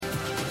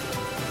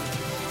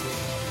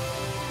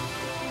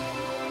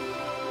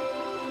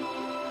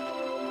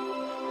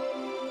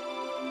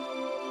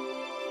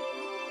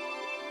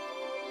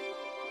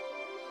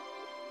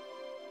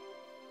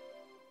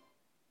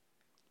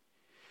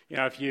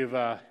If you've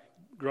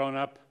grown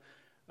up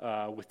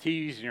with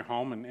TVs in your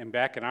home, and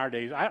back in our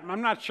days,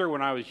 I'm not sure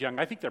when I was young.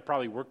 I think there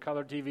probably were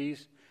color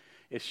TVs.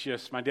 It's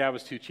just my dad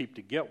was too cheap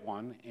to get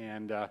one.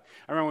 And I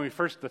remember when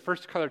the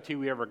first color TV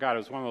we ever got, it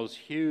was one of those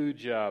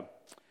huge, it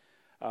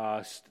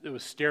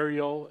was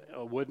stereo,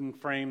 a wooden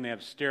frame. They had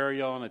a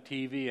stereo and a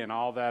TV and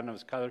all that, and it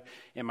was color.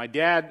 And my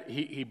dad,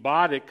 he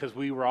bought it because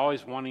we were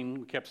always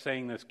we kept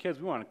saying as kids,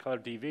 we want a color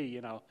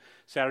TV.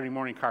 Saturday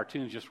morning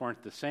cartoons just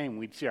weren't the same.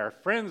 We'd see our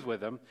friends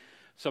with them.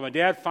 So my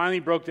dad finally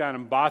broke down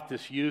and bought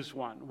this used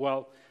one.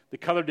 Well, the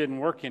color didn't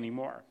work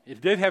anymore.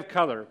 It did have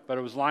color, but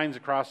it was lines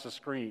across the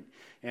screen,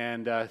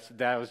 and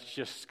that was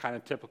just kind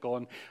of typical.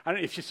 And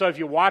if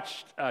you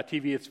watch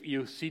TV,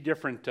 you see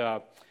different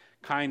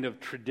kind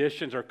of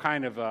traditions, or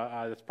kind of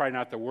that's probably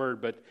not the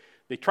word, but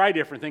they try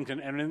different things.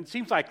 And it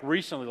seems like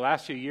recently, the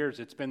last few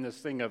years, it's been this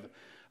thing of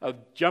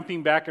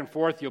jumping back and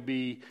forth.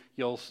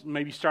 You'll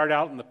maybe start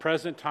out in the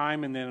present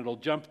time, and then it'll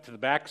jump to the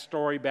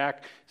backstory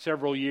back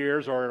several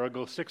years, or it'll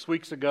go 6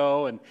 weeks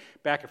ago and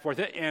back and forth.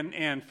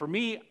 And for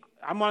me,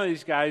 I'm one of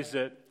these guys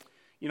that,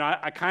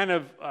 I kind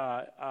of,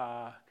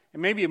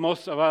 and maybe a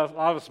lot of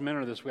us men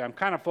are this way. I'm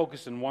kind of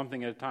focused on one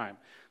thing at a time.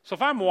 So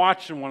if I'm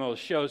watching one of those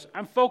shows,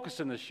 I'm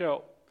focused on the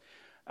show.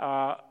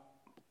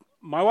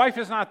 My wife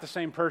is not the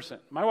same person.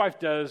 My wife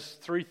does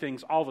 3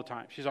 things all the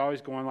time. She's always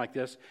going like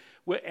this.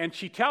 And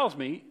she tells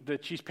me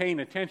that she's paying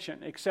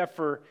attention, except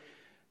for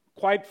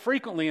quite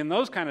frequently in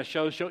those kind of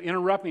shows, she'll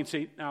interrupt me and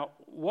say, "Now,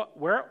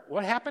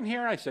 what happened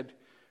here?" I said,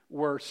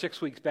 "We're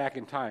 6 weeks back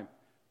in time."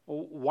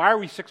 "Well, why are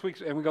we 6 weeks?"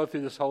 And we go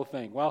through this whole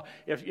thing. Well,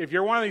 if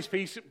you're one of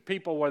these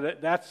people where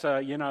that's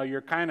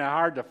you're kind of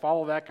hard to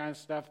follow that kind of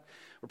stuff,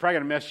 we're probably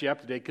going to mess you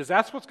up today, because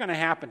that's what's going to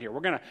happen here.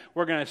 We're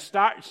going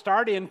to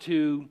start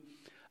into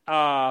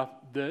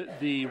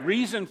the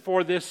reason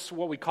for this,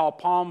 what we call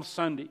Palm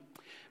Sunday.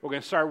 We're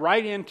going to start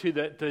right into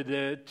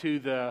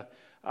the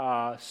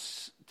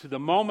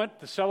moment,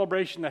 the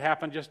celebration that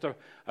happened just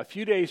a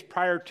few days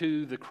prior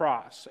to the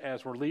cross,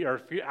 or a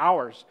few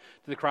hours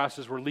to the cross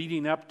as we're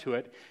leading up to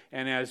it,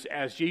 and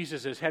as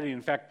Jesus is heading.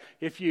 In fact,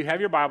 if you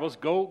have your Bibles,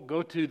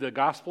 go to the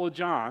Gospel of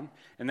John,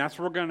 and that's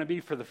where we're going to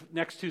be for the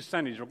next 2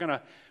 Sundays. We're going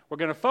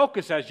to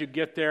focus as you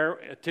get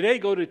there. Today,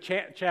 go to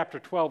chapter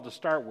 12 to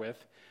start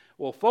with.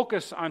 We'll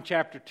focus on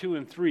chapter 2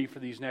 and 3 for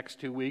these next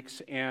 2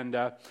 weeks,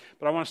 but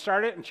I want to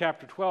start it in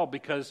chapter 12,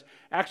 because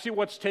actually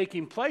what's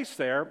taking place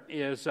there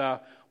is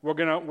we're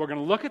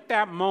gonna look at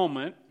that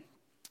moment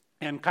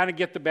and kind of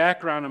get the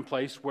background in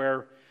place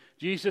where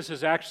Jesus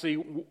is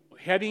actually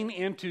heading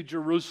into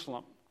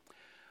Jerusalem.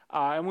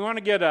 And we want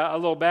to get a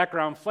little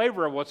background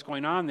flavor of what's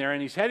going on there.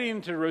 And he's heading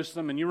into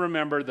Jerusalem, and you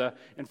remember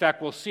in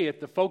fact, we'll see it,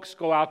 the folks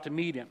go out to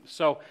meet him.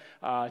 So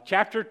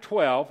chapter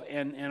 12,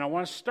 and I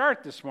want to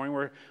start this morning,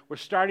 we're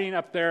starting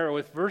up there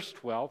with verse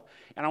 12,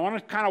 and I want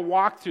to kind of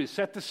walk through,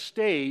 set the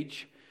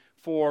stage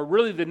for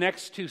really the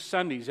next 2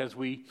 Sundays as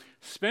we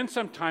spend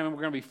some time, and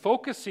we're going to be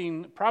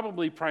focusing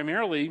probably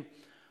primarily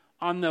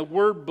on the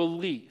word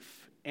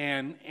belief.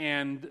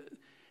 And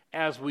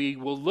as we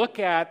will look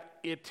at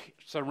it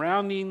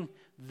surrounding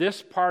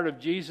this part of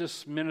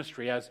Jesus'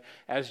 ministry as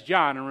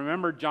John, and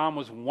remember, John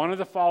was one of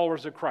the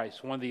followers of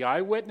Christ, one of the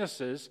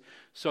eyewitnesses,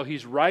 so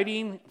he's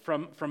writing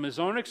from his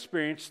own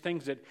experience,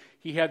 things that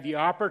he had the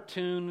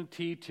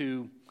opportunity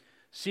to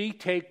see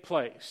take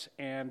place,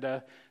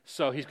 and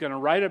so he's going to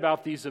write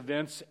about these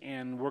events,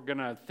 and we're going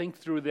to think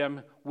through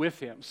them with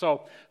him.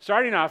 So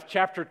starting off,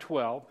 chapter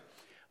 12,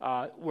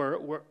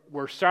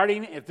 we're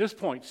starting at this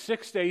point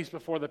 6 days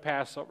before the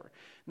Passover.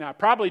 Now, I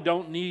probably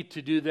don't need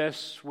to do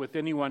this with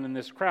anyone in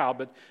this crowd,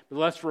 but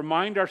let's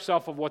remind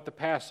ourselves of what the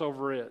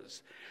Passover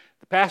is.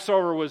 The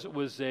Passover was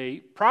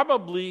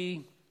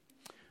probably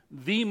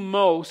the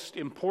most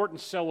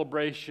important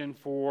celebration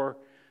for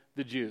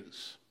the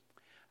Jews.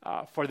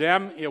 For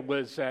them, it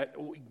was that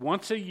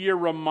once a year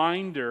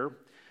reminder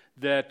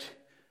that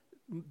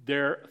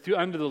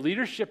under the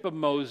leadership of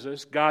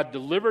Moses, God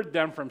delivered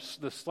them from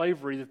the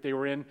slavery that they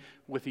were in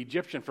with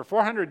Egyptian. For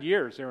 400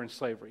 years, they were in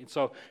slavery. And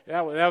so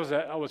that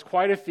was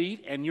quite a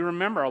feat. And you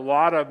remember, a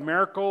lot of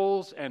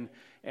miracles and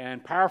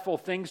powerful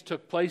things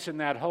took place in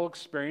that whole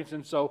experience.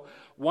 And so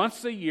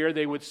once a year,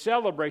 they would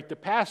celebrate the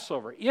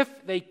Passover.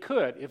 If they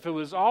could, if it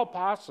was all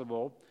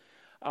possible,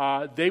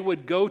 they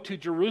would go to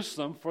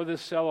Jerusalem for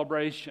this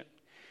celebration.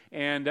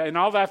 And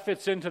all that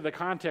fits into the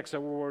context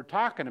of what we're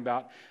talking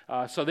about.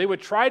 So they would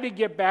try to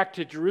get back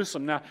to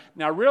Jerusalem.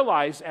 Now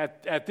realize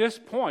at this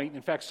point,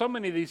 in fact, so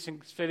many of these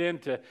things fit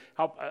into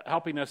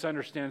helping us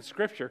understand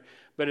Scripture.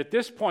 But at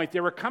this point,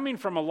 they were coming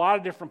from a lot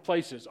of different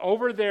places.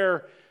 Over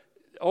their,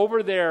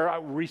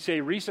 we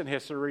say recent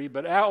history,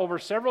 but over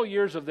several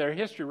years of their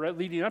history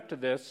leading up to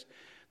this,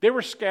 they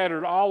were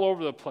scattered all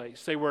over the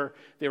place. They were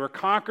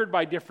conquered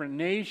by different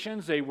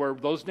nations.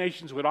 Those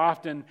nations would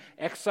often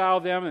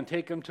exile them and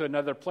take them to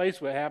another place.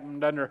 What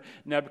happened under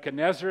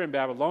Nebuchadnezzar and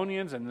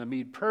Babylonians and the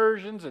Mede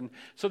Persians, and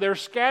so they were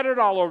scattered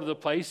all over the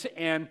place.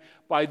 And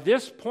by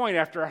this point,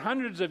 after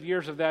hundreds of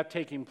years of that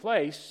taking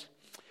place,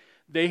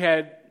 they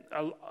had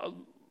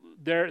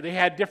they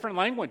had different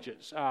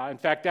languages. In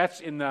fact, that's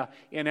in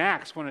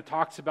Acts when it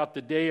talks about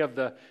the day of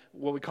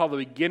what we call the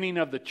beginning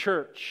of the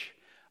church.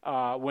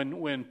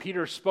 When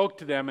Peter spoke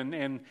to them,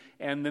 and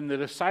then the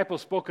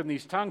disciples spoke in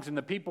these tongues, and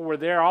the people were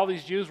there. All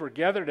these Jews were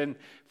gathered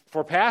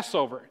for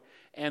Passover,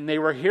 and they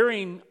were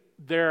hearing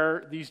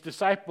these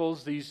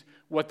disciples, these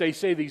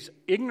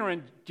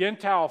ignorant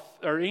Gentile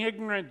or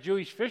ignorant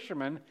Jewish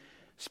fishermen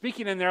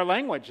speaking in their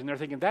language, and they're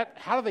thinking,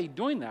 how are they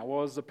doing that?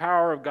 Well, it's the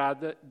power of God,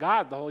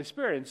 the Holy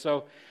Spirit. And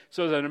so it's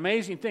an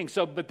amazing thing.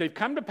 but they've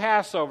come to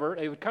Passover.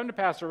 They would come to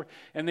Passover,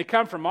 and they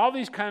come from all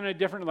these kind of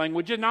different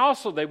languages, and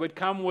also they would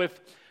come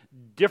with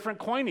different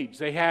coinage.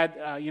 They had,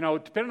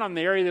 depending on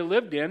the area they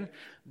lived in,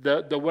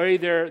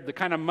 the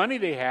kind of money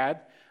they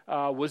had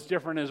was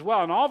different as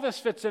well. And all this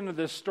fits into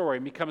this story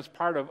and becomes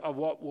part of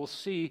what we'll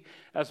see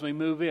as we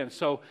move in.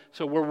 So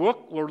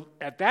we're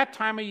at that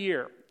time of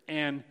year,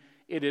 and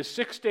it is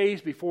 6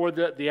 days before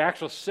the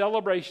actual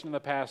celebration of the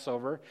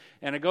Passover.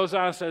 And it goes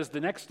on and says, the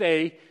next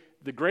day,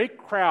 the great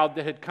crowd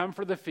that had come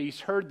for the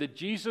feast heard that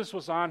Jesus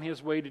was on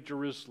his way to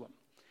Jerusalem.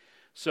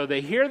 So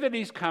they hear that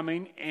he's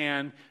coming,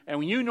 and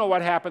you know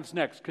what happens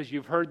next because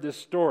you've heard this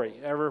story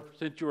ever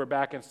since you were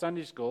back in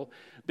Sunday school.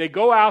 They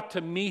go out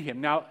to meet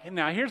him. Now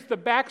here's the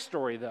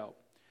backstory, though.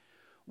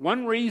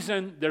 One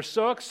reason they're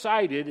so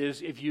excited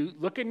is if you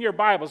look in your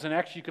Bibles, and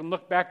actually you can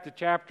look back to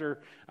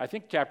chapter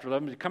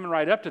 11, coming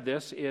right up to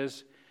this,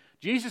 is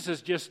Jesus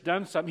has just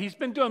done something. He's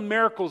been doing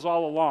miracles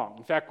all along.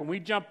 In fact, when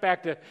we jump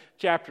back to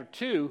chapter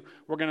 2,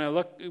 we're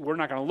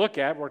not going to look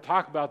at it. We'll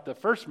talk about the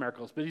first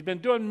miracles. But he's been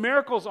doing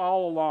miracles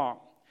all along.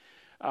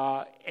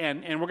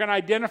 And we're going to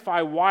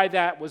identify why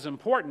that was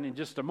important in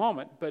just a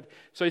moment.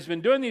 So he's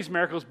been doing these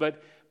miracles, but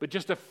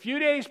just a few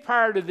days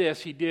prior to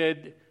this, he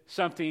did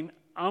something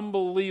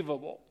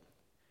unbelievable.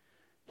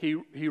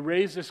 He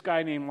raised this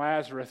guy named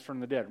Lazarus from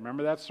the dead.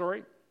 Remember that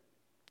story?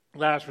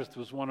 Lazarus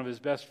was one of his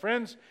best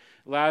friends.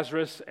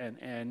 Lazarus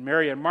and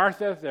Mary and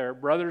Martha, their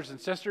brothers and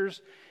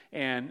sisters,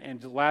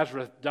 and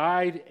Lazarus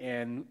died,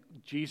 and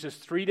Jesus,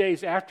 3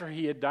 days after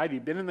he had died,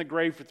 he'd been in the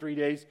grave for 3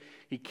 days,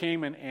 he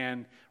came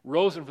and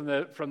rose him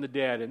from the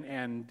dead,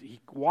 and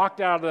he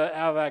walked out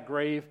of that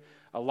grave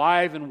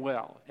alive and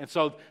well. And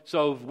so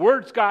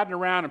word's gotten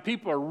around, and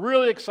people are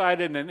really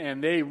excited,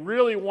 and they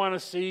really want to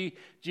see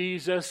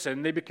Jesus,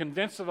 and they've been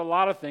convinced of a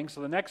lot of things.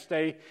 So the next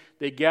day,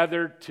 they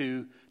gathered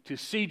to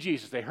see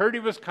Jesus. They heard he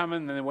was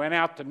coming, and they went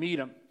out to meet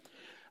him.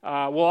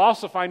 We'll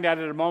also find out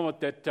in a moment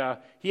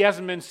that he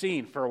hasn't been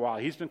seen for a while.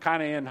 He's been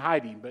kind of in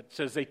hiding. But it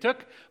says they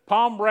took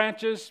palm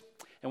branches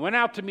and went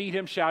out to meet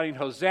him, shouting,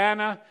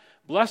 "Hosanna!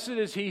 Blessed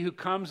is he who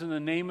comes in the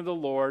name of the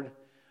Lord.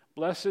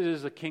 Blessed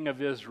is the King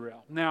of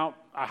Israel." Now,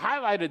 I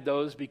highlighted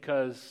those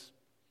because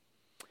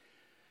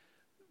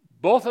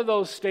both of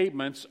those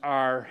statements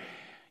are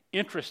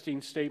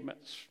interesting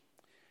statements.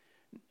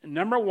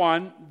 Number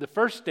one, the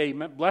first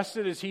statement, "Blessed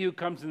is he who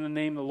comes in the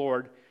name of the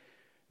Lord,"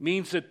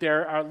 means that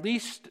there are at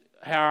least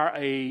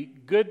a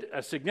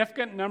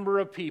significant number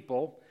of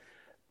people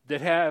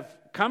that have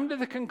come to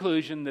the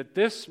conclusion that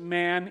this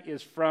man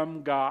is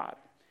from God.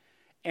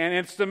 And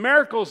it's the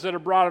miracles that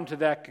have brought him to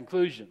that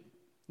conclusion.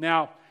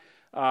 Now,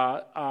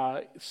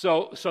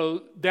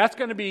 so that's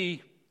going to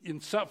be,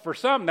 for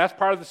some, that's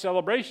part of the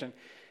celebration.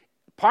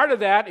 Part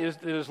of that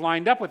is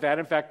lined up with that.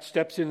 In fact,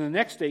 steps into the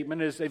next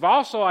statement is they've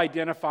also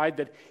identified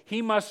that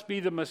he must be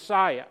the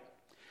Messiah.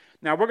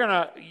 Now we're going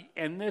to,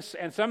 and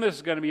some of this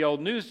is going to be old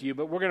news to you,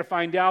 but we're going to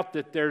find out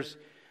that there's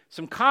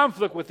some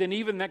conflict within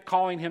even that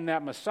calling him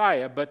that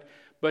Messiah. But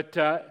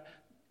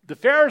the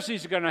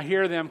Pharisees are going to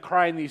hear them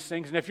crying these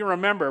things, and if you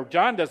remember,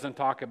 John doesn't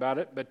talk about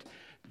it, but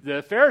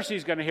the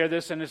Pharisees are going to hear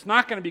this, and it's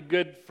not going to be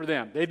good for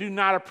them. They do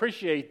not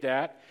appreciate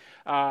that.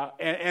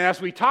 And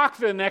as we talk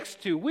for the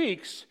next 2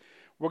 weeks,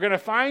 we're going to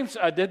find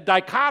a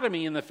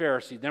dichotomy in the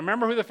Pharisees. Now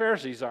remember who the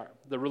Pharisees are,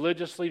 the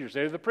religious leaders.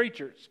 They're the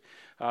preachers.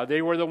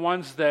 They were the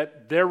ones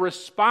that their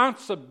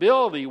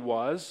responsibility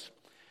was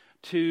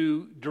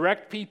to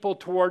direct people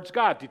towards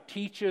God, to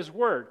teach His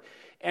Word.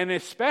 And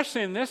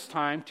especially in this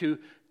time, to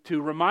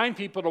remind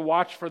people to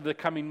watch for the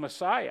coming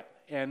Messiah.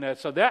 And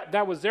so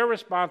that was their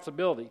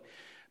responsibility.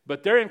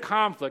 But they're in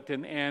conflict,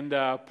 and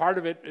part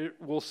of it,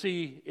 we'll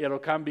see, it'll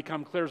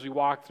become clear as we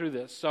walk through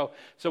this. So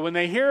when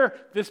they hear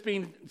this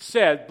being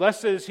said,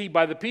 "Blessed is he,"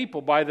 by the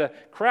people, by the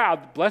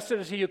crowd, "Blessed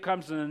is he who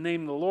comes in the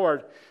name of the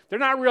Lord," they're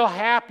not real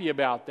happy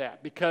about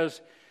that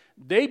because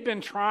they've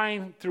been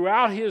trying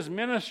throughout his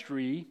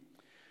ministry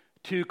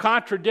to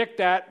contradict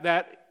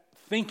that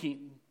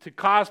thinking,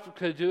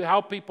 to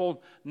help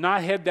people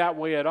not head that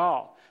way at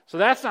all. So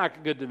that's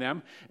not good to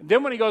them. And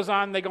then when he goes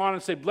on, they go on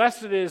and say,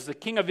 "Blessed is the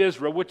King of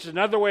Israel," which is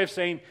another way of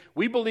saying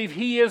we believe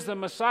he is the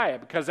Messiah,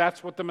 because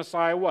that's what the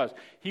Messiah was.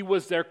 He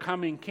was their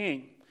coming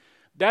king.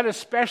 That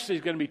especially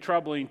is going to be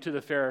troubling to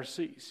the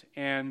Pharisees.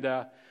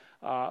 But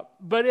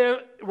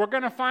we're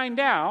going to find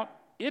out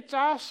it's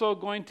also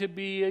going to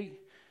be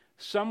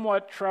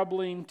somewhat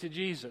troubling to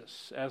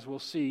Jesus, as we'll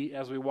see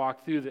as we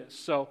walk through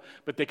this.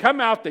 But they come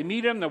out, they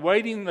meet him, they're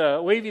waving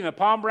the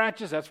palm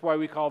branches. That's why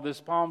we call this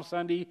Palm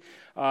Sunday.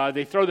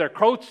 They throw their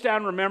coats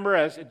down, remember,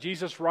 as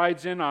Jesus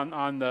rides in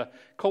on the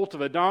colt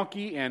of a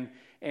donkey, and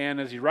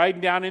as he's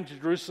riding down into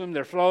Jerusalem,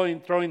 they're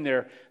throwing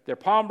their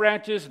palm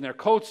branches and their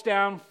coats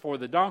down for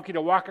the donkey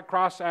to walk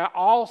across,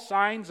 all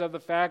signs of the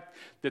fact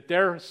that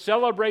they're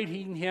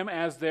celebrating him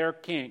as their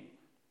king.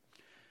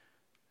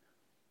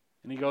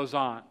 And he goes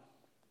on.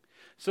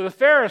 So the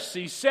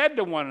Pharisees said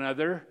to one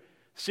another,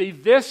 "See,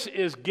 this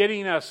is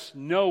getting us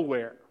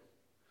nowhere.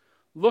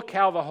 Look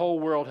how the whole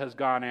world has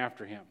gone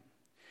after him."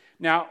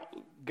 Now,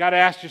 got to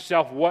ask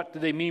yourself, what do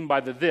they mean by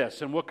the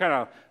this? And we'll kind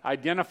of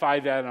identify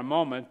that in a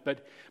moment.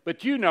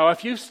 But you know,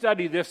 if you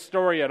study this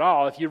story at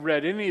all, if you've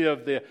read any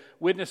of the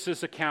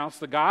witnesses' accounts,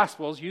 the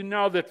Gospels, you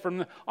know that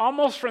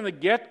almost from the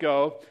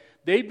get-go,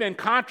 they've been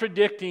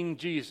contradicting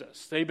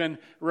Jesus. They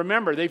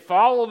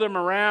followed him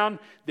around.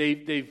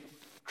 They've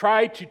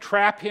tried to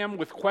trap him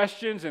with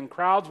questions and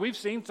crowds. We've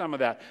seen some of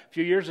that. A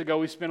few years ago,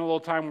 we spent a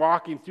little time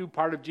walking through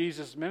part of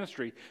Jesus'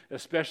 ministry,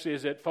 especially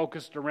as it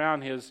focused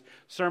around his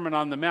Sermon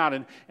on the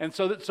Mount. And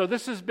so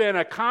this has been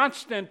a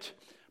constant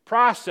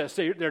process.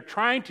 They're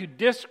trying to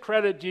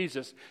discredit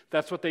Jesus.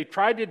 That's what they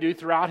tried to do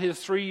throughout his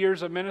 3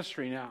 years of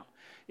ministry now,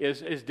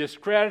 is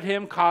discredit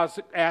him,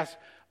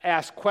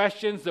 ask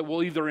questions that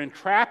will either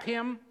entrap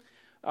him,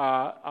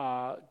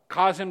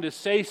 cause him to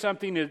say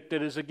something that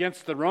is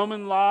against the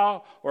Roman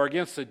law or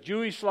against the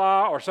Jewish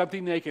law, or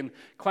something they can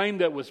claim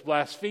that was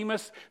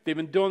blasphemous. They've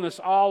been doing this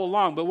all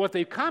along. But what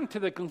they've come to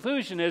the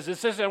conclusion is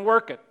this isn't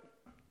working.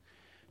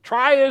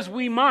 Try as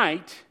we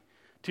might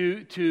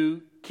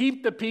to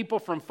keep the people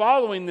from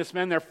following this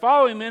man. They're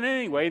following him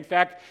anyway. In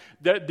fact,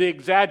 the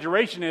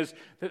exaggeration is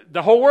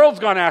the whole world's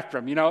gone after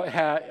him.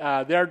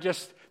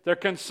 They're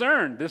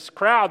concerned. This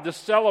crowd, this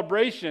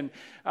celebration,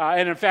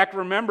 and in fact,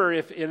 remember,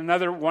 if in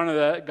another one of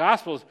the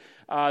Gospels,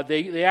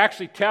 they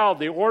actually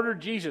they ordered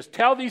Jesus,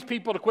 tell these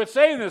people to quit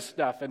saying this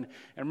stuff. And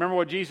remember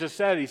what Jesus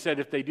said? He said,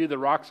 if they do, the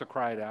rocks will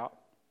cry it out.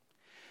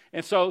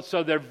 And so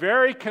they're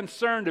very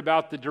concerned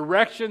about the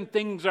direction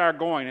things are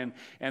going.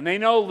 And they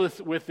know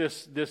with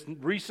this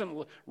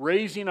recent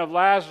raising of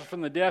Lazarus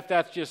from the dead,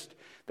 that's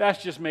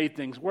just made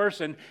things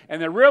worse. And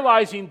they're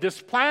realizing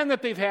this plan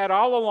that they've had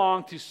all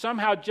along to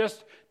somehow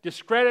just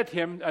discredit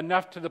him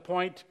enough to the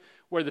point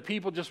where the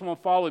people just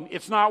won't follow him,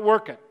 it's not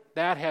working.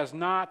 That has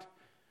not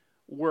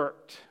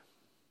worked.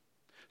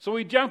 So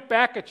we jump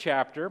back a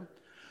chapter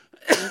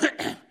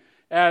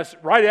as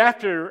right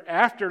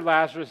after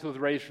Lazarus was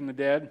raised from the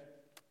dead,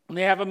 and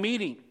they have a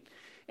meeting.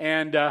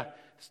 And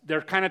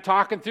they're kind of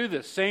talking through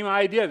this same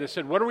idea. They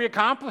said, what are we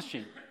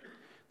accomplishing?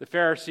 The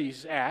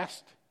Pharisees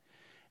asked.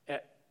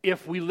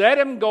 If we let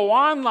him go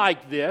on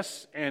like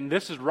this, and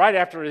this is right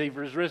after they've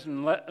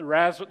risen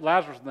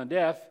Lazarus from the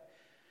death,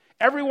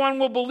 everyone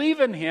will believe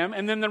in him,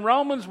 and then the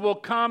Romans will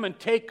come and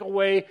take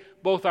away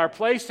both our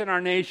place and our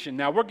nation.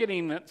 Now, we're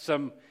getting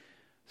some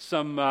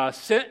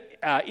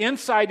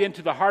insight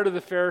into the heart of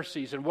the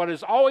Pharisees and what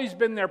has always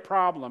been their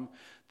problem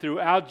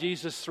throughout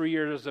Jesus' 3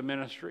 years of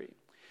ministry.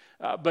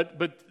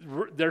 But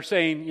they're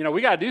saying,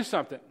 we got to do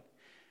something.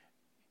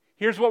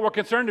 Here's what we're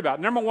concerned about.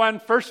 Number one,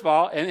 first of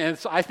all, and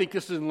I think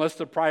this is in the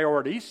list of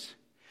priorities,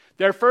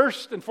 their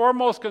first and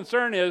foremost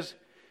concern is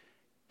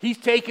he's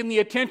taking the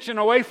attention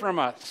away from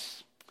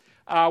us.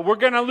 We're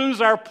going to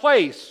lose our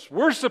place.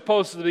 We're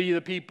supposed to be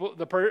the people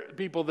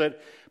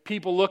that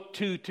people look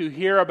to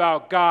hear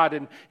about God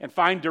and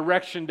find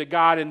direction to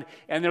God. And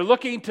they're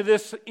looking to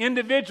this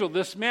individual,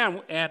 this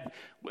man,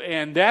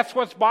 and that's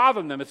what's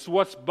bothering them. It's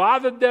what's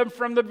bothered them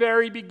from the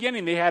very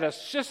beginning. They had a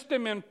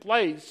system in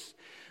place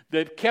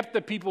that kept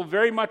the people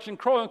very much in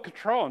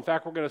control. In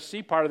fact, we're going to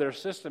see part of their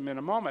system in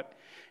a moment.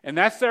 And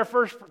that's their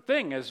first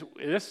thing, is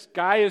this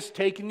guy is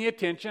taking the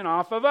attention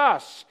off of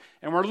us.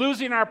 And we're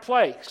losing our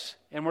place.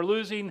 And we're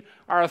losing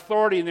our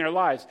authority in their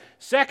lives.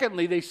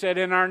 Secondly, they said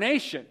in our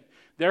nation.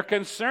 They're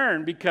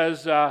concerned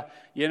because,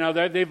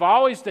 they've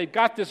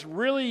got this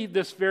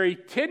very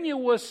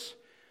tenuous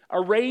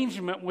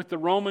arrangement with the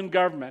Roman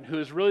government, who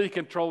is really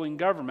controlling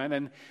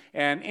government.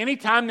 And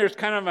anytime there's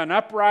kind of an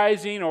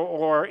uprising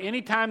or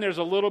anytime there's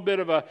a little bit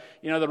of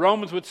the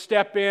Romans would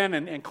step in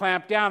and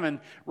clamp down.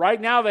 And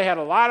right now they had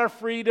a lot of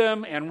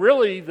freedom, and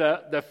really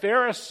the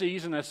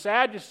Pharisees and the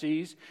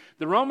Sadducees,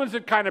 the Romans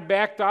had kind of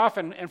backed off,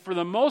 and for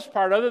the most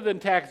part, other than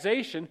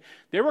taxation,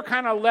 they were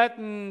kind of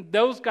letting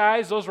those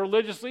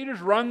religious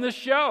leaders run the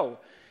show.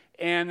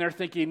 And they're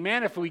thinking,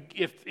 man,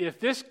 if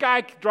this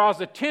guy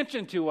draws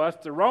attention to us,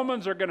 the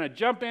Romans are going to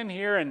jump in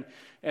here and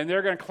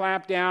they're going to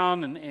clamp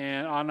down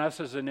and on us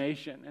as a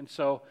nation. And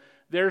so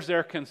there's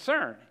their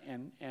concern,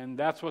 and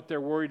that's what they're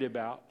worried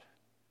about.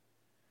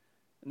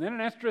 And then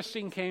an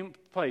interesting came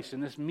place in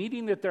this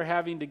meeting that they're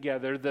having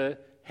together. The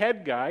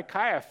head guy,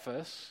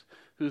 Caiaphas,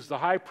 who's the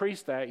high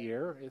priest that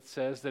year, it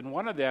says, then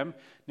one of them,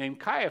 named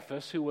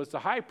Caiaphas, who was the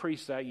high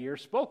priest that year,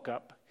 spoke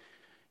up.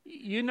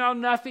 You know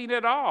nothing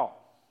at all.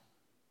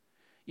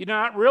 You do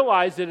not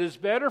realize that it is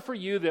better for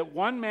you that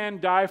one man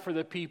die for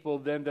the people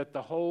than that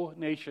the whole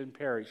nation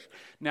perish.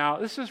 Now,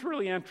 this is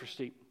really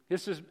interesting.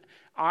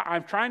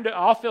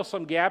 I'll fill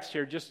some gaps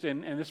here,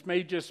 and this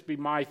may just be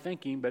my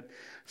thinking, but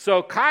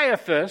so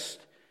Caiaphas,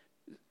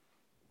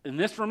 and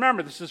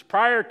remember, this is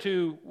prior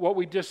to what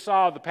we just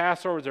saw, the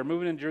Passover, as they're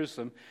moving in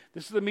Jerusalem.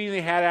 This is the meeting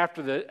they had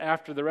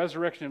after the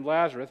resurrection of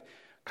Lazarus.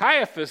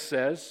 Caiaphas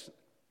says,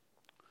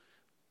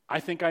 I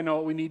think I know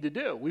what we need to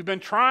do. We've been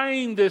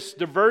trying this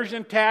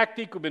diversion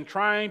tactic. We've been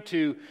trying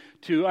to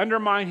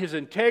undermine his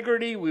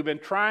integrity. We've been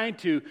trying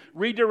to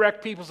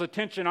redirect people's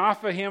attention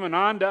off of him and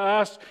onto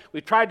us.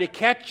 We've tried to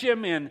catch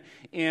him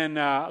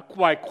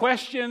by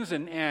questions,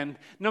 and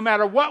no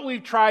matter what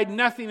we've tried,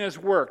 nothing has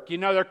worked.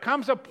 There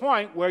comes a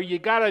point where you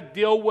got to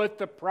deal with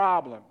the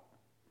problem.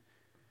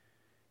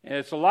 And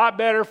it's a lot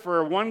better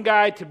for one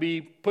guy to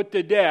be put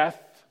to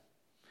death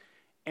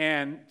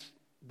than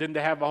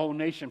to have a whole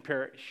nation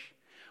perish.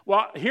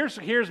 Well, here's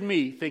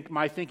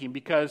my thinking,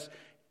 because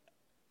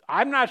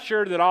I'm not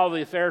sure that all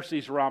the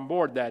Pharisees were on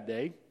board that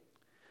day.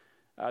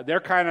 They're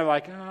kind of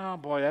like, oh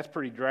boy, that's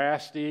pretty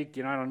drastic.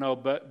 I don't know.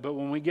 But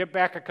when we get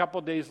back a couple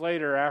days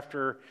later,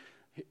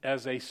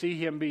 as they see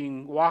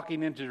him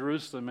walking into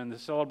Jerusalem and the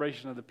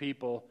celebration of the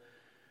people,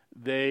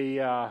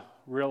 they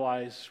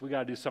realize we got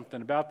to do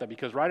something about that,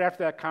 because right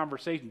after that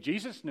conversation,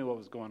 Jesus knew what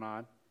was going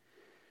on.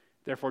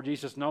 Therefore,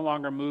 Jesus no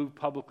longer moved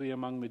publicly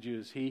among the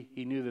Jews. He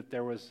knew that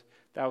that was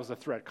a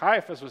threat.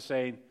 Caiaphas was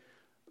saying,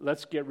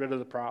 let's get rid of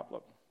the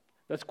problem.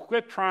 Let's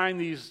quit trying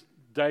these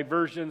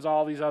diversions,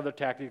 all these other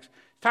tactics.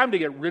 It's time to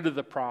get rid of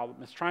the problem.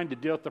 It's trying to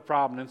deal with the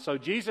problem. And so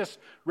Jesus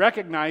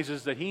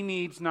recognizes that he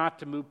needs not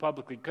to move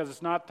publicly, because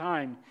it's not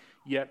time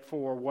yet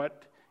for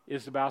what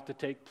is about to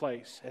take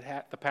place.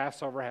 The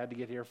Passover had to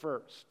get here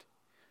first.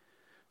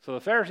 So the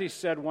Pharisees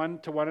said one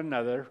to one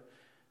another,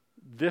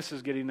 this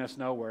is getting us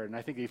nowhere. And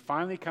I think they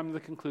finally come to the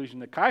conclusion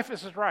that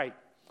Caiaphas is right.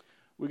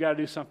 We got to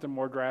do something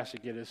more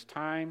drastic. It is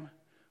time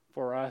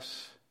for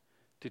us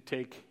to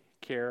take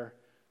care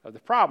of the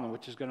problem,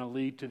 which is going to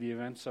lead to the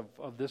events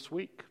of this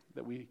week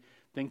that we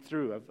think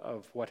through,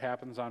 of what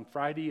happens on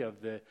Friday, of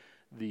the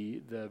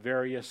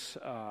various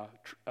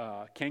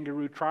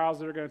kangaroo trials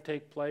that are going to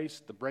take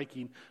place, the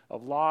breaking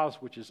of laws,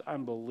 which is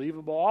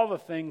unbelievable, all the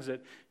things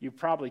that you've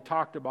probably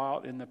talked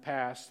about in the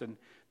past, and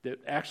that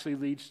actually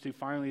leads to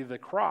finally the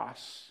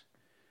cross.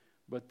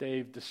 But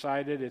they've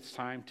decided it's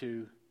time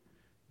to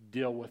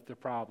deal with the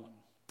problem.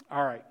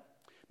 All right.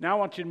 Now I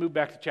want you to move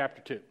back to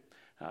chapter 2,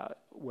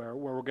 where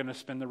we're going to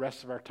spend the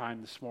rest of our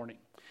time this morning.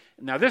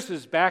 Now this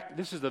is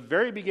the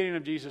very beginning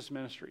of Jesus'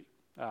 ministry.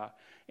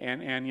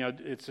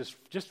 It's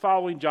just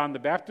following John the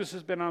Baptist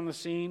has been on the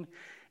scene.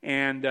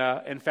 And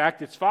in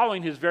fact, it's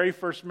following his very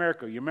first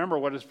miracle. You remember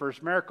what his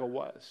first miracle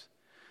was?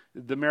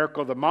 The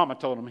miracle that Mama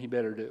told him he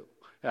better do.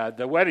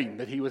 The wedding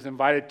that he was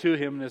invited to,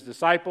 him and his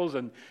disciples,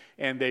 and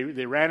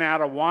they ran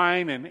out of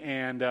wine,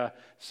 and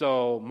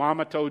so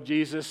Mama told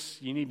Jesus,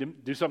 you need to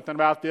do something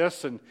about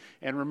this, and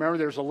remember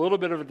there's a little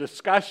bit of a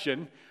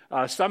discussion.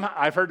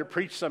 I've heard it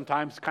preached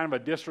sometimes kind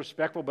of a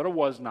disrespectful, but it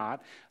was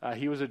not.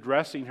 He was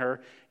addressing her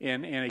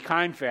in a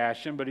kind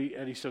fashion, but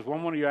he says, well,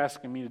 what are you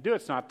asking me to do?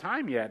 It's not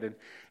time yet.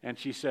 And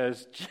she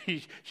says,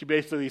 she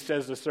basically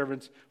says to the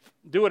servants,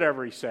 do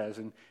whatever he says.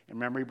 And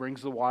remember, he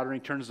brings the water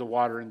and he turns the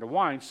water into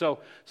wine. So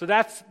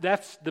that's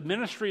the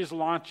ministry is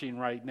launching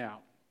right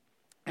now.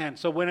 And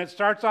so when it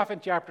starts off in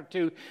chapter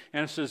 2,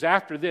 and it says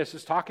after this,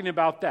 it's talking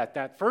about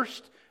that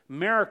first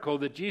miracle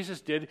that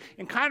Jesus did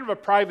in kind of a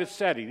private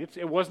setting.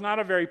 It was not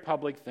a very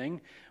public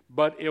thing,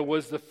 but it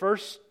was the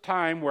first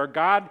time where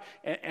God,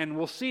 and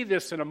we'll see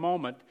this in a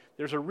moment,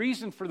 there's a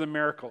reason for the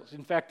miracles.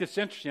 In fact, it's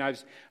interesting. I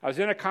was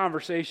in a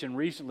conversation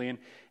recently,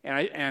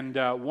 and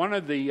one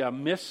of the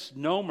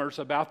misnomers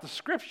about the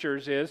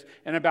Scriptures is,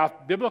 and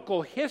about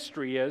biblical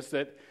history is,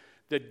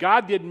 that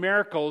God did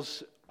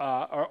miracles,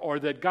 or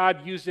that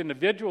God used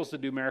individuals to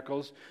do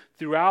miracles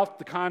throughout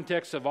the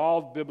context of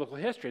all biblical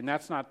history, and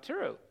that's not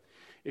true.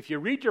 If you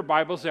read your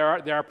Bibles, there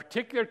are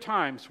particular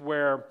times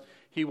where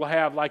he will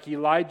have, like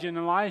Elijah and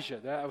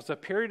Elijah. That was a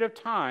period of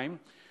time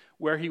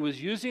where he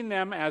was using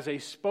them as a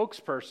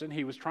spokesperson.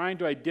 He was trying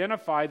to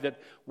identify that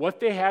what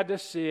they had to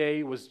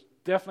say was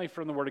definitely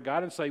from the Word of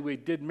God, and so we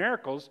did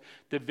miracles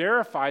to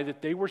verify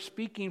that they were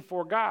speaking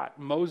for God.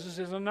 Moses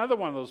is another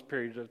one of those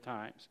periods of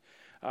times.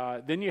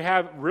 Then you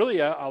have really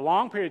a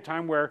long period of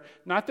time where,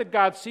 not that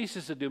God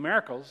ceases to do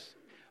miracles,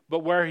 but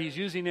where he's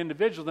using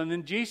individuals. And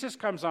then Jesus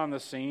comes on the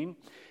scene,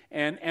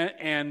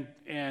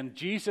 and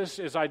Jesus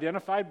is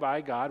identified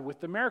by God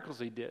with the miracles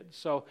he did.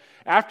 So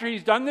after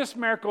he's done this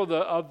miracle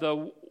of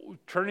the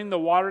turning the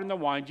water into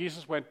wine,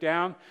 Jesus went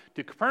down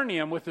to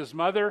Capernaum with his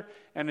mother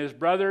and his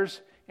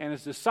brothers and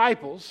his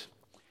disciples.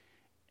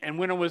 And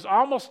when it was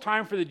almost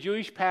time for the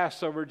Jewish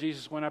Passover,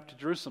 Jesus went up to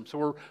Jerusalem.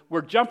 So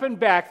we're jumping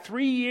back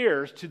 3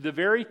 years to the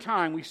very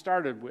time we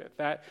started with.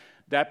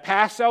 That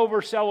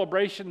Passover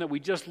celebration that we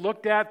just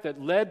looked at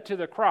that led to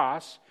the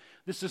cross.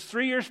 This is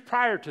 3 years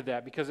prior to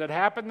that, because it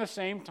happened the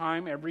same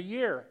time every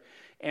year.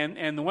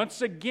 And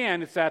once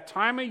again, it's that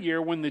time of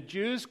year when the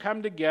Jews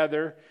come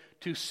together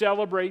to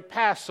celebrate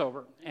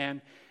Passover.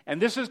 And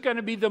this is going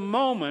to be the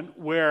moment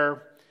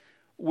where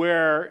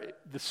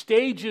the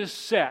stage is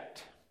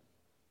set.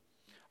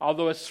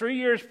 Although it's 3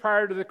 years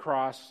prior to the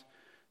cross,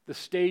 the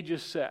stage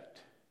is set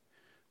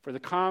for the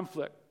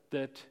conflict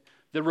that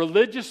the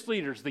religious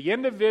leaders, the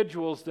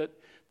individuals that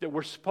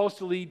were supposed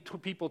to lead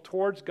people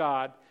towards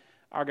God,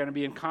 are going to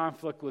be in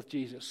conflict with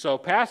Jesus. So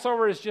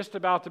Passover is just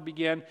about to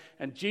begin,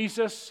 and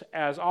Jesus,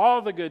 as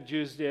all the good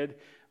Jews did,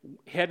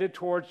 headed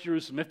towards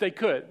Jerusalem, if they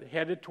could,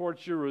 headed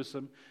towards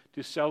Jerusalem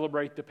to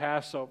celebrate the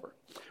Passover.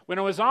 When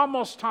it was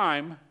almost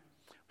time,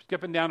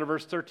 skipping down to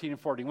verse 13 and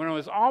 14, when it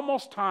was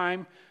almost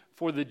time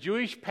for the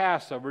Jewish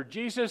Passover,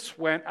 Jesus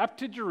went up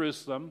to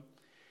Jerusalem,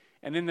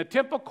 and in the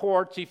temple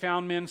courts he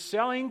found men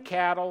selling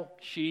cattle,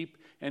 sheep,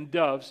 and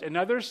doves, and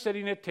others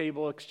sitting at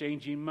table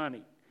exchanging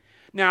money.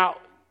 Now,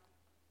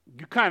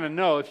 you kind of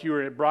know if you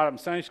were brought up in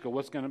Sunday school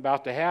what's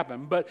about to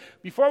happen. But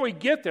before we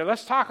get there,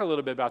 let's talk a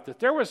little bit about this.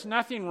 There was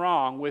nothing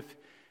wrong with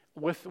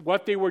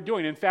what they were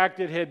doing. In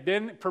fact, it had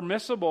been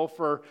permissible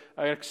for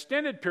an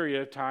extended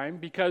period of time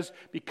because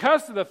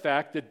of the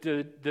fact that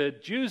the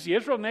Jews, the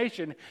Israel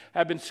nation,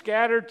 had been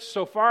scattered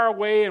so far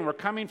away and were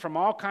coming from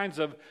all kinds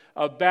of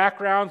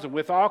backgrounds and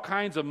with all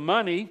kinds of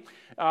money.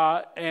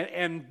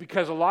 And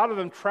because a lot of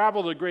them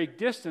traveled a great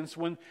distance,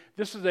 when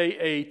this is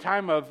a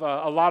time of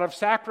a lot of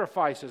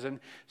sacrifices. And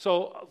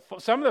so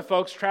some of the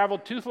folks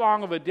traveled too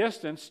long of a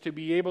distance to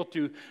be able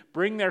to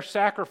bring their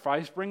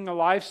sacrifice, bring the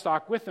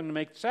livestock with them to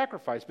make the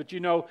sacrifice. But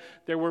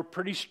there were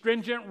pretty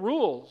stringent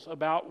rules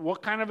about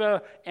what kind of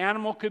an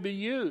animal could be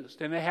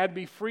used, and it had to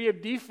be free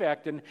of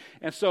defect.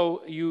 And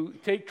so you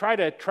try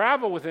to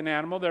travel with an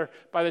animal,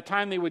 by the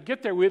time they would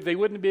get there, they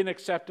wouldn't be an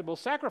acceptable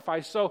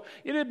sacrifice. So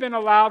it had been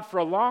allowed for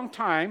a long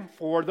time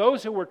for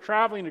those who were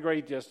traveling a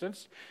great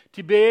distance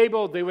to be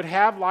able, they would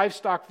have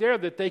livestock there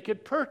that they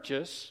could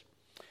purchase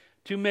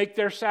to make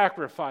their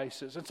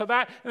sacrifices. And so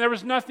and there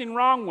was nothing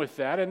wrong with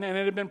that, and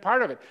it had been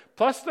part of it.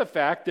 Plus the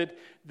fact that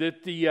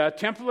the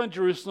temple in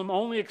Jerusalem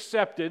only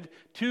accepted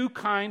two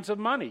kinds of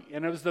money,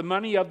 and it was the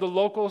money of the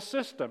local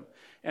system.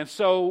 And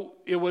so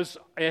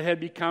it had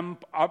become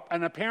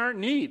an apparent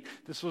need.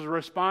 This was a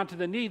response to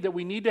the need that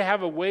we need to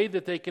have a way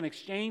that they can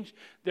exchange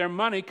their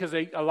money, because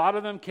a lot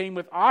of them came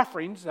with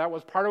offerings. That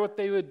was part of what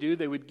they would do.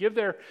 They would give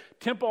their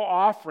temple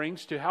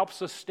offerings to help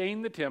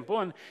sustain the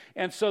temple,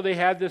 and so they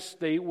had this.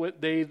 They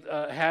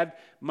had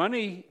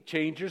money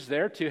changers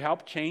there to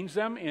help change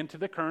them into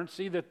the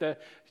currency that the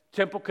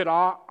temple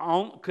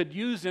could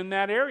use in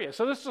that area.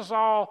 So this was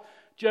all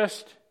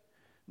just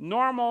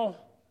normal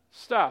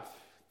stuff.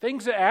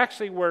 Things that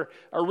actually were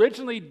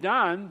originally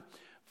done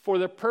for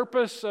the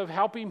purpose of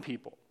helping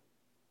people.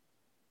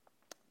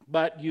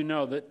 But you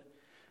know that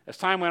as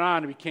time went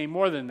on, it became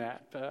more than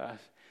that.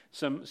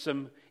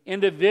 Some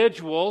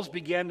individuals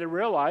began to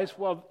realize,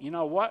 well, you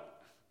know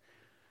what?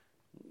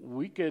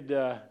 We could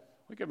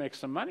make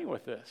some money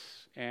with this.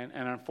 And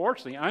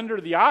unfortunately, under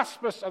the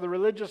auspice of the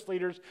religious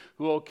leaders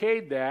who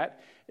okayed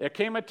that, there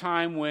came a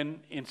time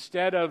when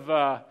instead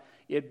of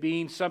it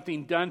being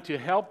something done to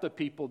help the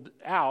people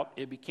out,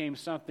 it became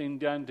something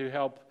done to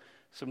help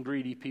some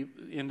greedy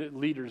people,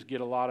 leaders get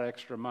a lot of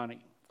extra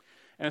money.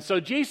 And so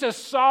Jesus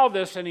saw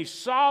this, and he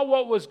saw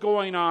what was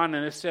going on,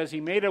 and it says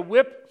he made a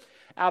whip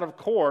out of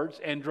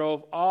cords and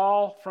drove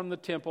all from the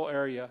temple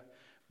area,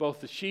 both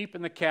the sheep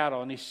and the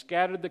cattle, and he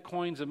scattered the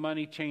coins of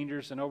money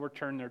changers and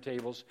overturned their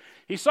tables.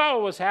 He saw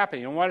what was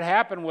happening, and what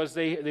happened was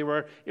it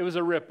was a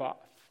ripoff.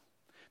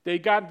 They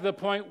got to the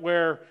point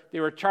where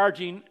they were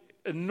charging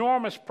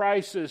enormous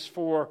prices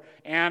for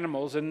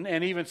animals, and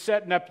even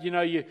setting up,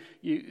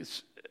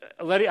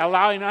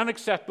 allowing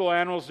unacceptable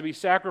animals to be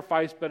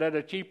sacrificed, but at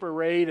a cheaper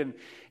rate,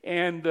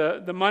 and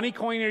the money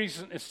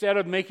coiners, instead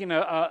of making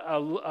a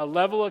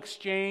level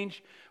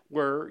exchange,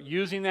 were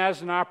using that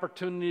as an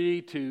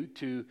opportunity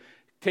to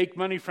take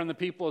money from the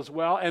people as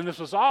well. And this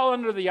was all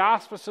under the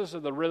auspices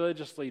of the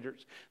religious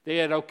leaders. They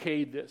had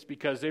okayed this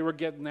because they were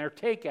getting their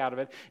take out of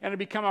it. And it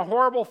became a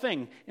horrible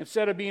thing.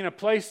 Instead of being a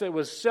place that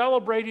was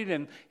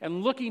celebrated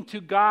and looking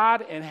to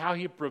God and how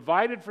he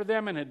provided for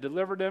them and had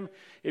delivered them,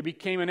 it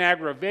became an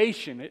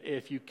aggravation.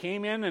 If you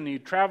came in and you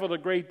traveled a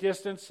great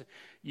distance,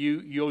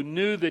 you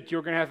knew that you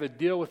were going to have to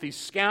deal with these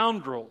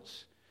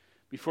scoundrels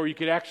before you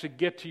could actually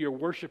get to your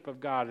worship of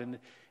God. And it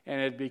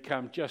had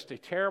become just a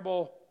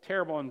terrible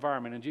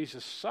environment. And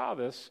Jesus saw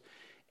this,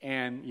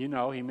 and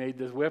he made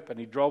this whip and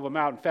he drove them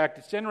out. In fact,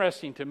 it's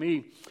interesting to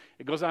me.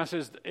 It goes on and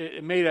says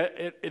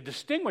it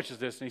distinguishes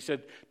this. And he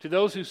said, to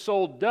those who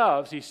sold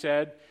doves, he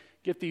said,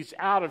 get these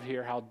out of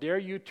here. How dare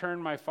you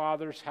turn my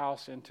Father's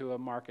house into a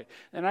market?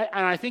 And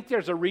I think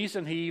there's a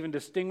reason he even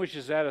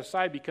distinguishes that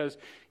aside, because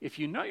if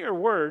you know your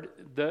word,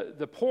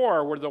 the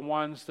poor were the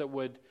ones that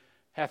would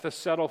have to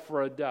settle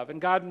for a dove.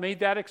 And God made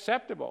that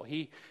acceptable.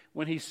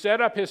 When he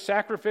set up his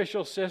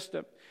sacrificial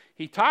system,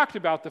 he talked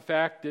about the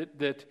fact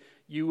that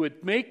you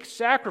would make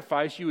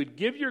sacrifice, you would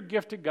give your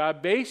gift to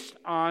God based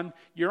on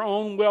your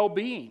own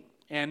well-being.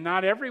 And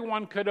not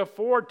everyone could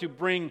afford to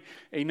bring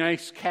a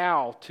nice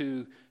cow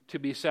to to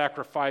be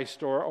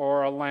sacrificed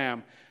or a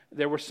lamb.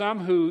 There were some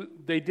who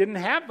they didn't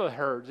have the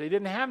herds. They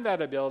didn't have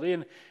that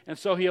ability. And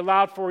so he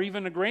allowed for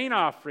even a grain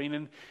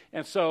offering.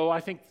 And so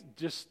I think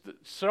just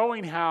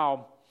showing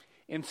how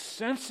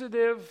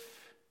insensitive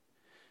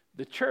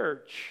the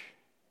church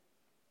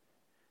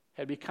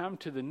had become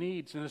to the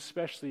needs, and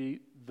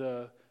especially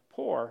the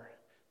poor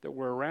that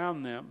were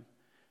around them,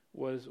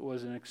 was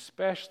an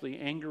especially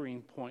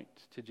angering point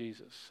to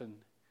Jesus. And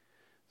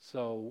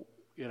so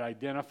it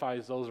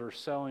identifies those who are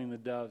selling the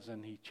doves,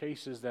 and he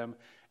chases them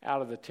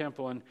out of the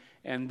temple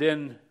and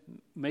then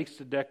makes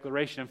the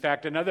declaration. In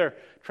fact, another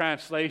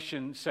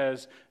translation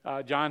says,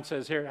 John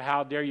says here,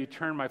 "How dare you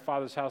turn my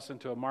Father's house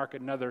into a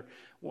market?" Another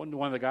one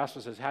of the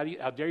Gospels says, how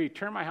dare you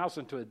turn my house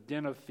into a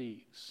den of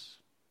thieves?"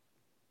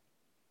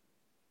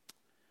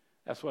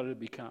 That's what it had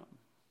become.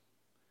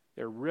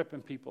 They're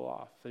ripping people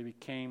off. They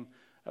became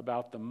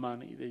about the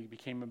money. They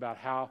became about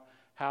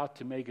how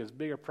to make as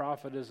big a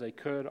profit as they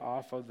could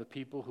off of the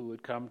people who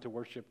would come to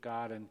worship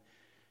God.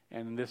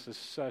 And this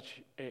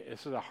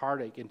is a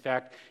heartache. In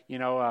fact,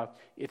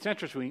 it's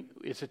interesting.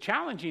 It's a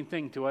challenging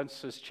thing to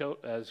us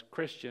as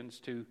Christians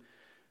to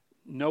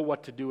know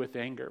what to do with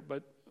anger.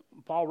 But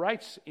Paul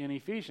writes in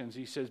Ephesians,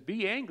 he says,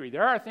 "Be angry."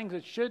 There are things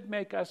that should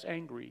make us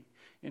angry.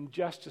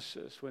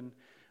 Injustices, when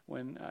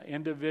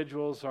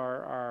individuals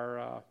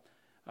are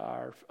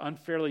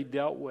unfairly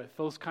dealt with,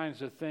 those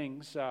kinds of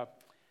things.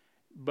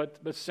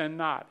 But sin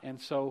not. And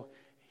so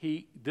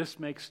this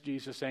makes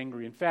Jesus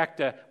angry. In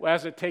fact,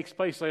 as it takes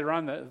place later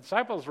on, the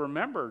disciples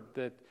remembered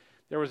that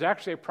there was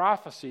actually a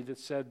prophecy that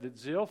said that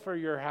zeal for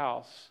your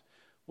house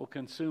will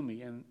consume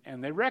me.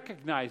 And they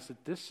recognized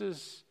that this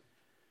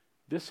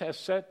has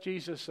set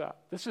Jesus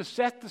up. This has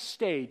set the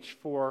stage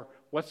for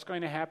what's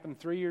going to happen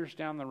 3 years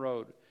down the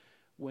road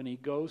when he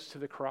goes to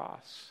the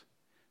cross.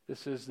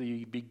 This is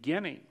the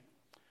beginning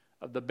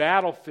of the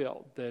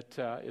battlefield that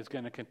is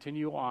going to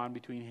continue on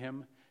between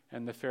him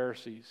and the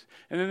Pharisees.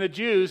 And then the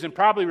Jews, and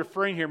probably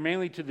referring here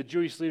mainly to the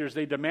Jewish leaders,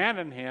 they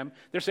demanded him.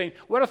 They're saying,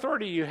 "What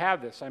authority do you have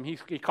this?" I mean,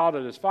 he called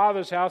it his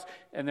Father's house,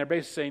 and they're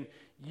basically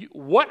saying,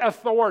 "What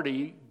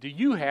authority do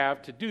you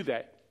have to do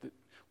that?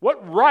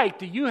 What right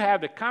do you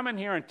have to come in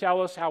here and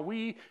tell us how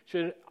we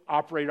should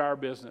operate our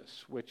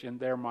business?" Which in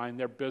their mind,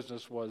 their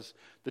business was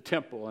the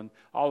temple and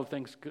all the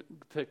things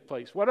that took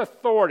place. What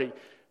authority?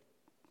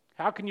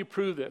 How can you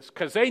prove this?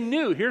 Because they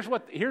knew, here's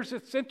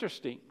what's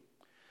interesting.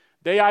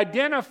 They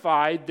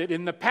identified that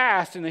in the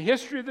past, in the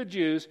history of the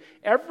Jews,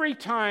 every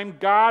time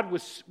God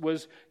was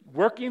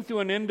working through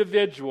an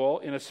individual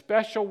in a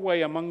special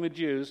way among the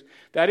Jews,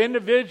 that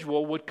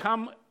individual would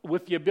come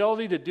with the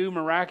ability to do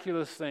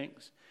miraculous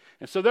things.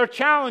 And so they're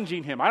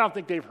challenging him. I don't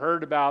think they've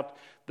heard about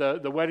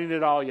the wedding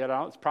at all yet.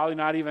 It's probably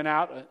not even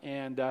out.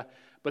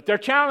 But they're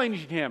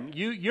challenging him.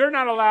 You're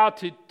not allowed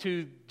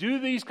to do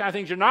these kind of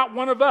things. You're not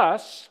one of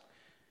us.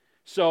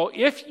 So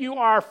if you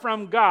are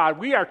from God,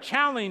 we are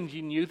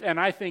challenging you. And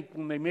I think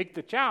when they make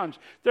the challenge,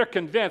 they're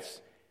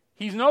convinced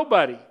he's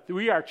nobody.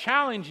 We are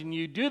challenging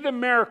you. Do the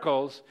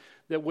miracles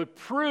that would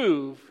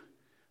prove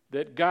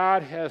that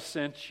God has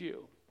sent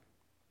you.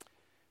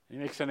 He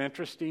makes an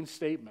interesting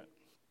statement.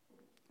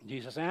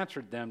 Jesus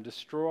answered them,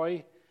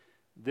 "Destroy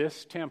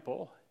this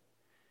temple,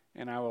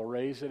 and I will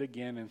raise it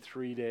again in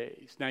 3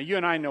 days." Now, you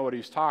and I know what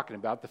he's talking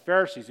about. The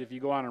Pharisees, if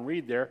you go on and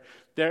read there,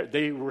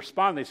 they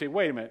respond. They say,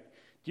 "Wait a minute.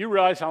 Do you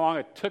realize how long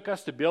it took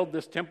us to build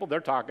this temple?"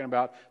 They're talking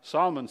about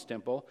Solomon's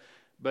temple,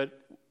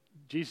 but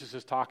Jesus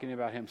is talking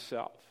about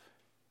himself.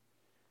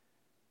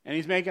 And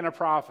he's making a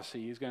prophecy.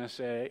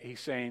 He's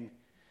saying,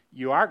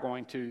 you are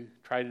going to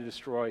try to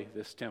destroy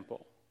this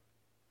temple,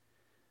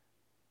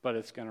 but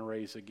it's going to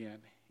raise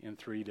again in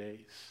 3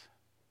 days.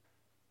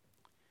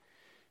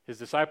 His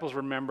disciples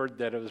remembered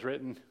that it was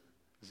written,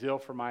 "Zeal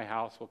for my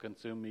house will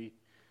consume me."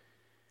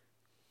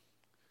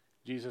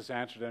 Jesus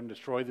answered them,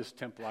 "Destroy this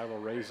temple, I will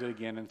raise it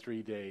again in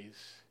 3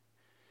 days."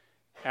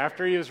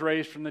 After he was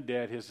raised from the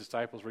dead, his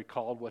disciples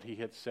recalled what he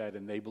had said,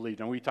 and they believed.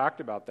 And we talked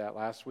about that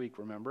last week,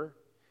 remember?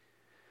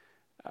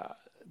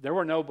 There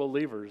were no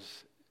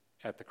believers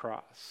at the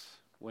cross.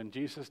 When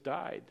Jesus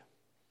died,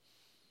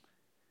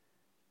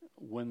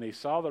 when they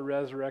saw the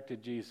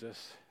resurrected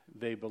Jesus,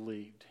 they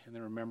believed, and they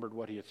remembered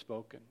what he had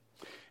spoken.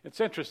 It's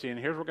interesting, and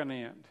here's where we're going to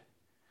end.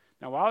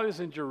 Now, while he was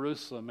in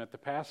Jerusalem at the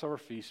Passover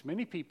feast,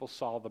 many people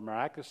saw the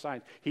miraculous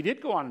signs. He did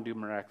go on and do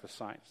miraculous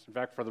signs. In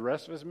fact, for the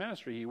rest of his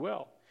ministry, he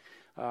will.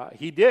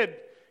 He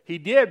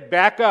did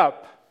back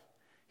up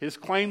his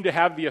claim to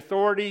have the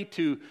authority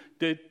to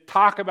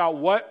talk about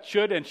what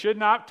should and should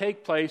not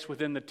take place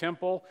within the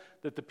temple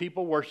that the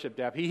people worshipped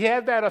at. He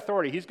had that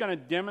authority. He's going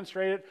to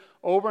demonstrate it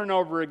over and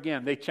over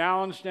again. They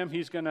challenged him.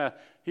 He's going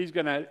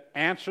to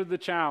answer the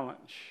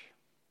challenge.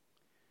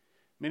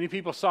 Many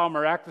people saw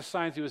miraculous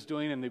signs he was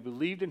doing, and they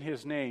believed in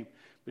his name.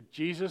 But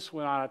Jesus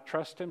went on to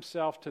trust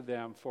himself to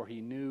them, for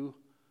he knew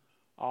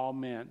all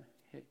men.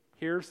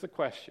 Here's the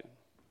question.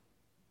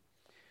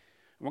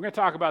 We're going to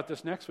talk about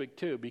this next week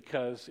too,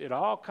 because it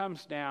all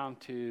comes down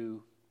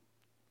to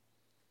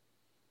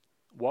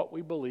what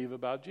we believe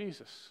about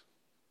Jesus.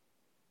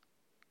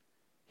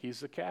 He's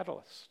the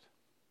catalyst.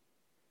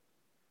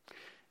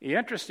 The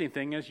interesting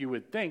thing is, you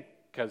would think,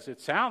 because it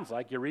sounds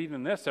like you're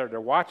reading this, or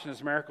they're watching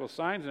his miracle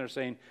signs, and they're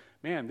saying,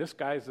 man, this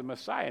guy's the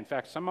Messiah. In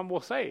fact, some of them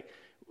will say,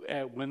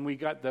 when we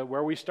got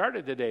where we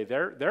started today,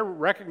 they're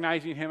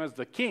recognizing him as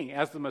the king,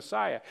 as the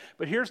Messiah.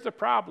 But here's the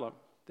problem.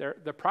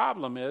 The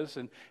problem is,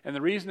 and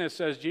the reason it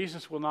says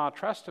Jesus will not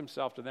trust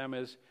himself to them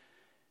is,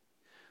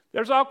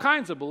 there's all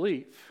kinds of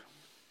belief.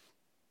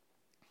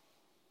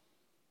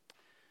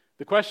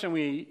 The question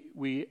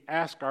we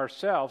ask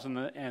ourselves, and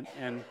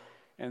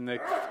the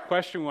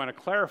question we want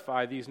to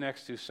clarify these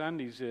next 2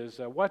 Sundays is,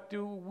 what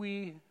do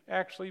we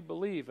actually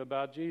believe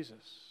about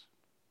Jesus?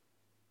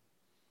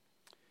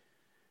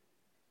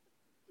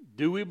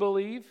 Do we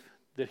believe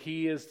that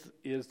he is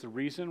the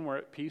reason we're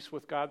at peace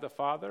with God the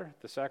Father,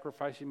 the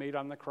sacrifice he made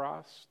on the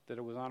cross, that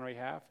it was on our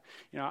behalf?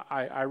 You know,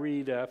 I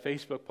read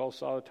Facebook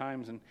posts all the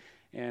times,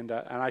 and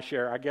I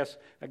share. I guess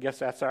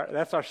that's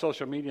our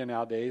social media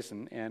nowadays,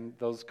 and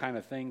those kind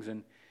of things.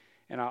 And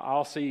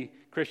I'll see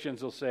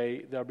Christians will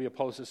say, there'll be a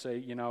post to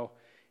say,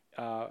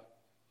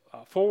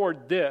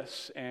 forward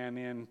this, and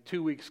in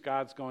 2 weeks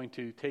God's going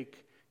to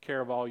take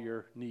care of all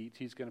your needs.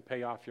 He's going to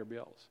pay off your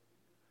bills.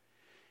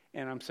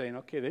 And I'm saying,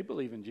 okay, they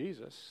believe in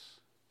Jesus,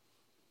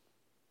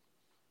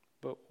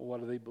 but what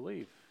do they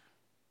believe?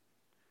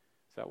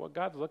 Is that what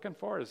God's looking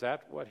for? Is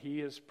that what he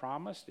has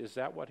promised? Is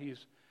that what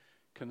he's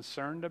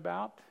concerned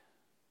about?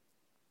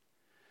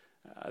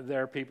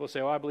 There are people who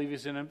say, I believe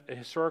he's a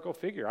historical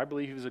figure. I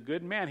believe he was a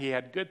good man. He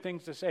had good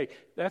things to say.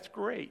 That's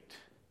great.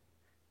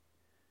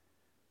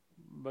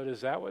 But is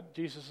that what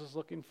Jesus is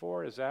looking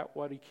for? Is that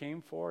what he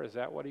came for? Is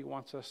that what he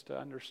wants us to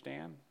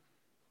understand?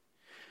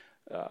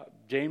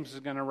 James is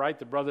going to write,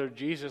 the brother of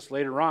Jesus,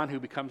 later on, who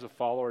becomes a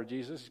follower of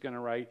Jesus, is going to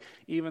write,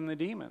 even the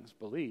demons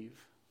believe.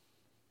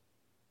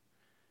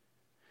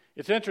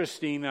 It's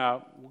interesting,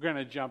 we're going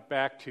to jump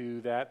back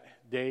to that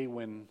day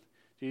when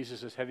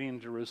Jesus is heading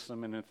to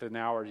Jerusalem, and within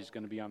hours he's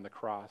going to be on the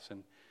cross.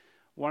 And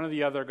one of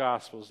the other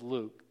Gospels,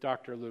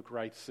 Dr. Luke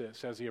writes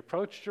this: as he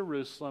approached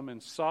Jerusalem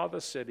and saw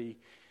the city,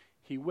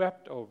 he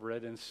wept over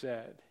it and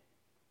said,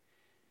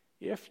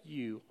 if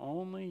you,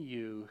 only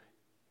you,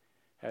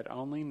 had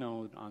only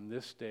known on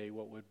this day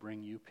what would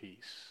bring you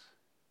peace.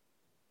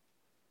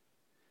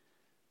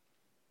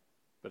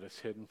 But it's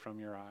hidden from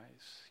your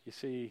eyes. You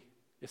see,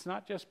 it's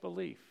not just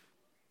belief.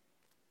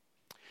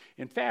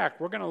 In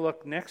fact, we're going to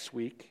look next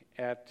week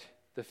at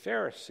the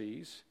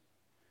Pharisees,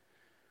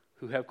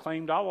 who have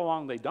claimed all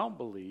along they don't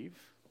believe.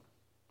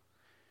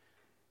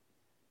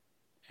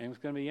 And it's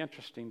going to be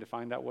interesting to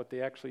find out what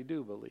they actually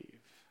do believe.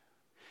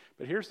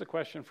 But here's the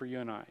question for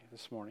you and I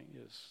this morning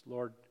is,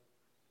 Lord,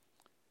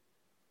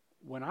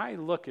 when I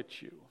look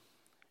at you,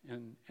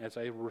 and as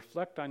I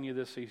reflect on you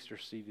this Easter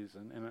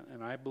season,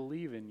 and I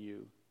believe in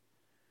you,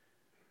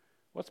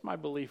 what's my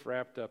belief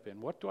wrapped up in?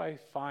 What do I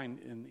find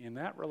in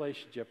that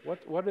relationship?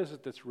 What is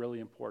it that's really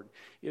important?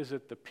 Is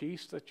it the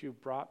peace that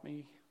you've brought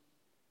me?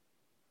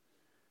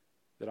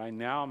 That I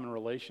now am in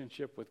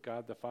relationship with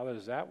God the Father?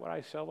 Is that what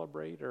I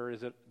celebrate? Or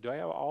do I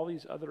have all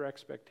these other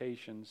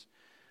expectations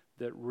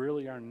that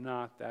really are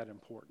not that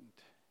important?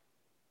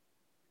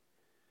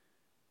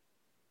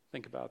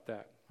 Think about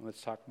that.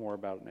 Let's talk more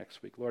about it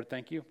next week. Lord,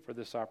 thank you for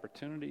this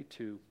opportunity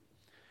to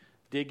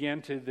dig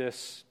into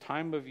this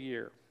time of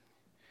year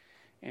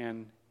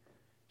and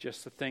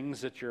just the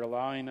things that you're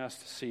allowing us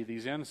to see,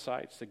 these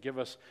insights that give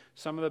us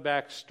some of the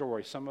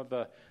backstory, some of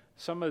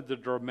the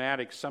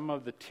dramatic, some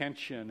of the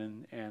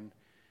tension and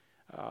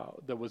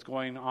that was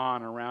going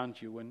on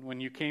around you. When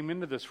you came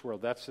into this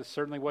world, that's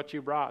certainly what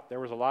you brought.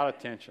 There was a lot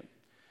of tension.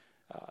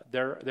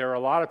 There are a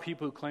lot of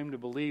people who claim to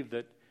believe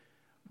that,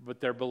 but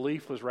their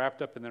belief was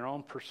wrapped up in their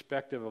own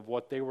perspective of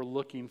what they were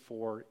looking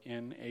for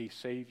in a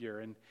Savior.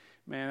 And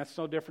man, that's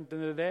no different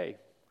than today.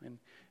 And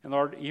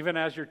Lord, even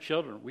as your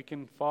children, we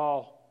can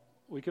fall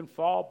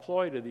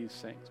ploy to these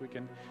things. We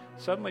can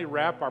suddenly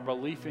wrap our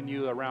belief in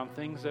you around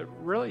things that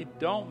really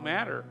don't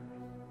matter.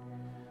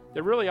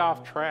 They're really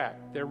off track.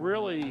 They're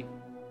really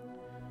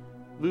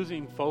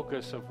losing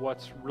focus of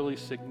what's really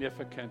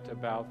significant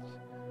about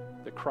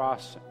the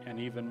cross and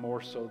even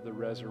more so the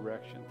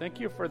resurrection. Thank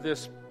you for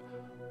this,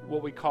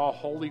 what we call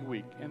Holy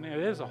Week. And it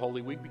is a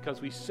Holy Week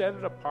because we set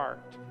it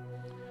apart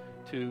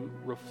to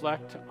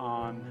reflect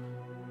on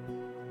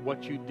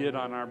what you did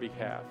on our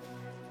behalf.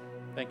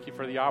 Thank you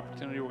for the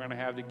opportunity we're going to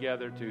have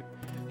together to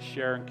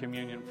share in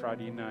communion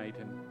Friday night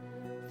and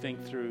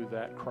think through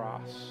that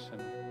cross,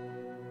 and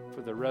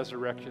for the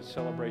resurrection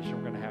celebration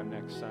we're going to have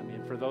next Sunday.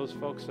 And for those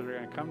folks that are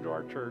going to come to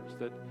our church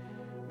that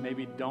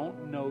maybe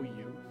don't know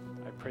you,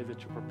 I pray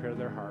that you prepare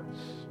their hearts.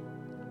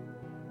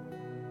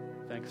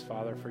 Thanks,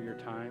 Father, for your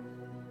time,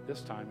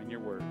 this time in your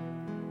word.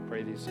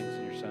 Pray these things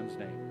in your Son's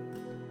name.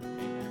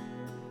 Amen.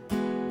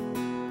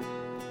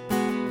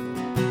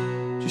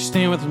 Would you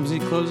stand with us as we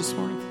close this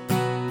morning?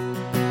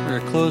 We're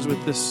going to close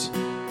with this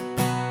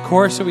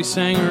chorus that we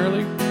sang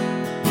earlier.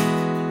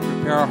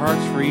 Prepare our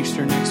hearts for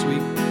Easter next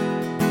week.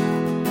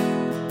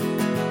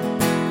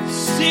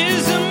 This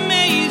is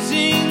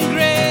amazing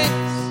grace.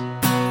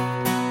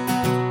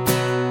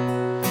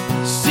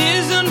 This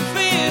is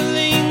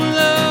unfailing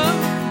love.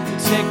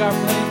 Take our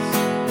place.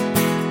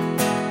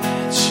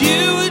 That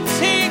you would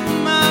take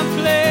my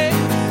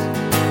place.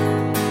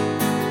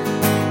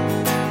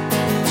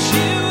 That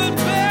you would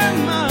bear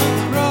my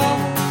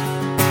cross.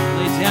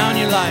 Lay down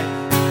your life.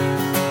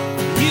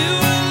 You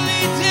would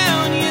lay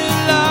down your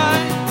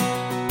life.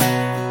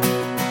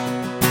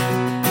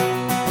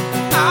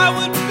 I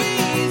would be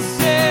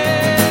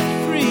set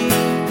free.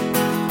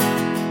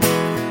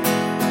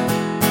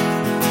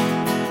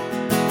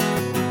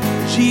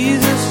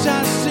 Jesus, I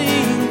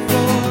sing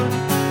for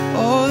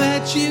all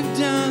that you've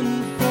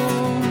done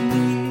for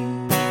me.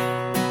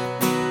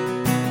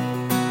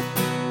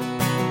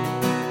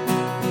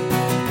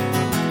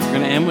 We're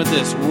going to end with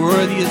this.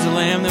 Worthy is the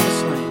Lamb that was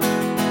slain.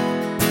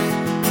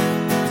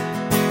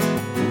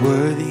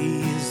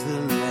 Worthy is the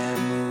Lamb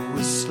who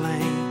was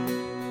slain.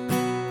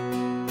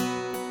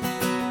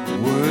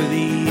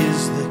 Worthy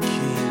is the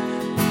King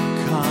who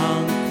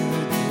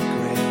conquered the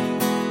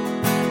grave.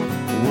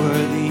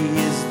 Worthy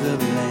is the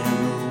Lamb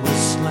who was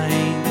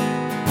slain.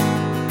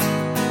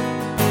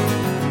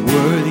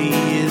 Worthy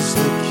is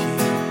the King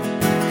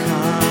who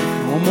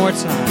conquered. One more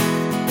time.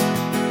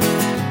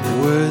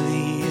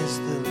 Worthy is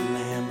the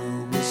Lamb who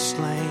was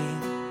slain.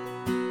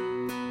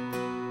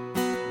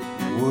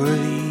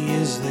 Worthy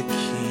is the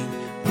King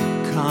who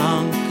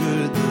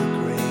conquered the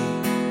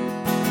grave.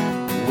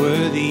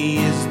 Worthy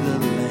is the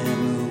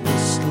Lamb who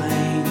was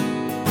slain.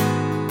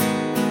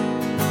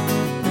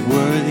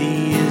 Worthy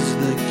is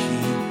the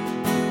King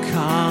who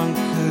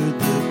conquered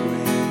the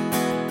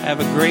grave. Have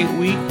a great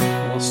week.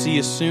 We'll see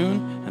you soon,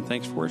 and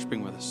thanks for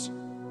worshiping with us.